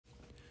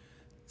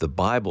The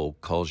Bible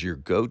calls your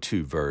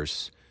go-to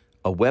verse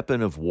a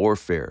weapon of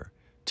warfare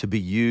to be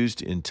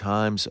used in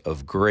times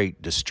of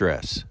great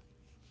distress.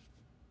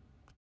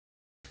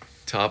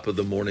 Top of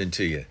the morning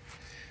to you.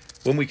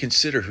 When we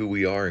consider who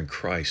we are in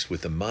Christ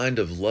with a mind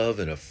of love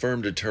and a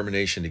firm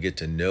determination to get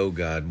to know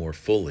God more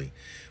fully,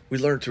 we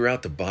learn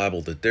throughout the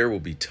Bible that there will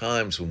be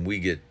times when we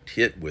get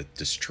hit with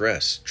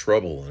distress,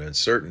 trouble, and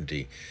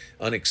uncertainty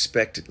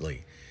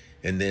unexpectedly.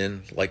 And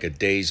then, like a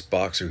dazed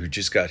boxer who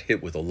just got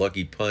hit with a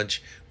lucky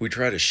punch, we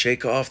try to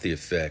shake off the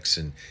effects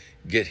and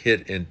get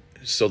hit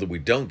so that we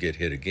don't get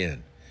hit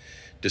again.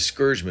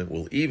 Discouragement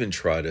will even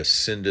try to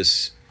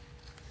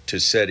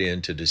set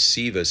in to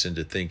deceive us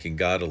into thinking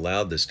God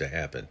allowed this to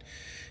happen.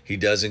 He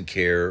doesn't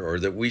care, or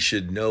that we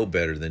should know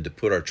better than to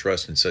put our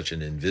trust in such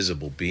an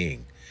invisible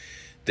being.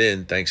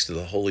 Then, thanks to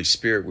the Holy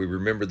Spirit, we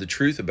remember the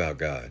truth about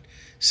God.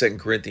 2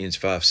 Corinthians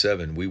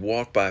 5:7, we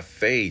walk by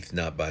faith,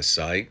 not by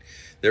sight.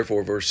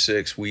 Therefore, verse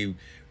 6, we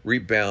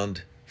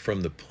rebound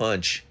from the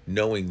punch,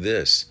 knowing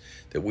this,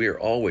 that we are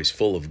always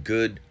full of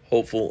good,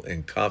 hopeful,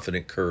 and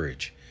confident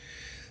courage.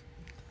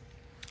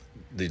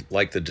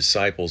 Like the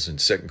disciples in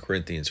 2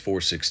 Corinthians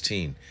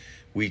 4:16,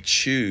 we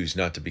choose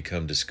not to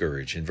become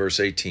discouraged. In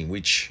verse 18,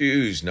 we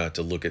choose not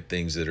to look at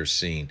things that are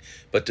seen,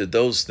 but to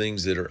those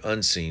things that are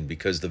unseen,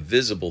 because the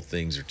visible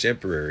things are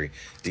temporary,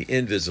 the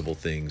invisible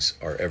things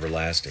are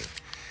everlasting.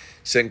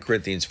 2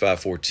 Corinthians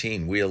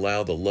 5:14, we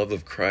allow the love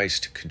of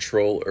Christ to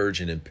control,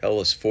 urge, and impel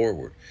us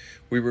forward.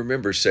 We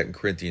remember 2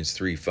 Corinthians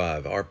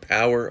 3:5, our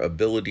power,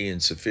 ability,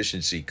 and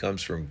sufficiency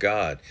comes from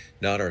God,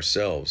 not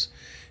ourselves.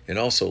 And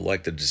also,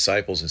 like the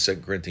disciples in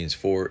 2 Corinthians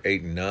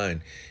 4:8 and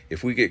 9,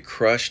 if we get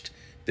crushed,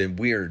 then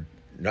we are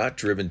not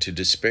driven to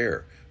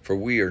despair, for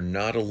we are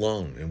not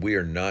alone and we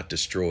are not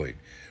destroyed.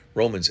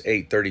 Romans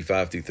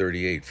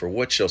 8:35-38, for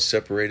what shall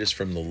separate us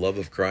from the love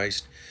of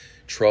Christ?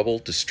 Trouble,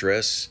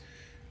 distress,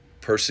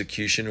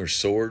 persecution, or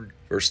sword?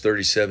 Verse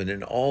 37,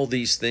 in all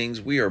these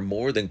things we are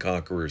more than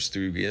conquerors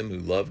through him who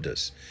loved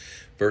us.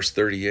 Verse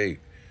 38,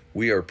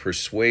 we are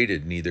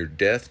persuaded neither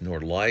death,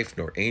 nor life,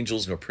 nor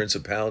angels, nor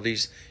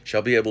principalities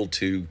shall be able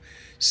to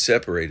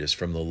separate us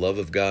from the love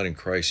of God in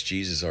Christ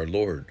Jesus our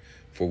Lord.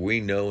 For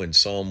we know in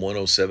Psalm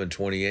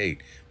 107:28,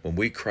 when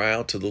we cry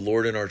out to the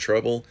Lord in our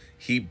trouble,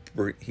 He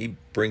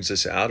brings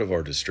us out of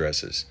our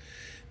distresses.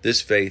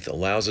 This faith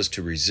allows us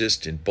to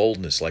resist in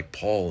boldness, like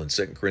Paul in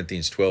 2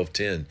 Corinthians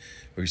 12:10,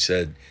 who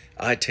said,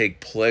 I take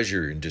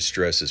pleasure in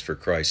distresses for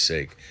Christ's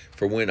sake,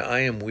 for when I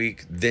am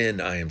weak, then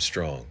I am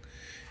strong.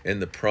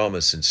 And the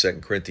promise in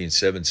 2 Corinthians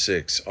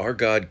 7:6, our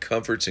God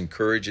comforts,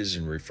 encourages,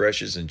 and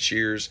refreshes and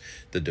cheers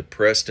the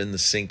depressed and the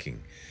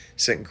sinking.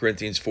 2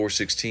 Corinthians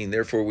 4:16,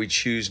 therefore we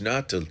choose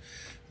not to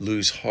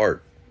lose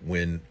heart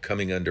when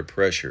coming under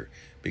pressure,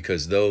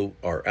 because though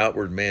our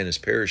outward man is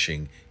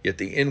perishing, yet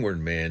the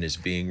inward man is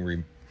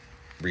being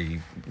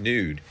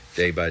renewed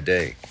day by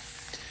day.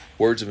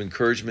 Words of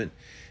encouragement,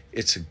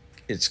 it's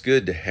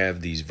good to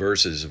have these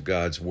verses of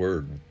God's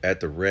word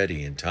at the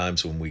ready in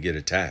times when we get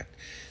attacked.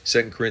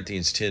 2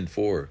 Corinthians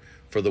 10:4,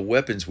 for the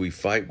weapons we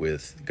fight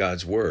with,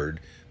 God's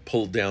word,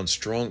 pull down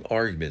strong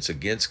arguments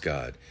against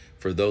God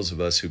for those of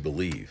us who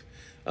believe.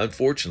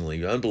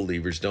 Unfortunately,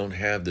 unbelievers don't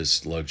have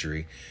this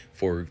luxury,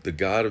 for the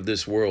God of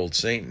this world,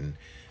 Satan,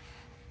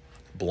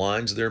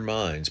 blinds their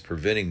minds,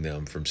 preventing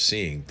them from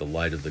seeing the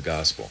light of the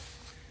gospel.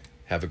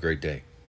 Have a great day.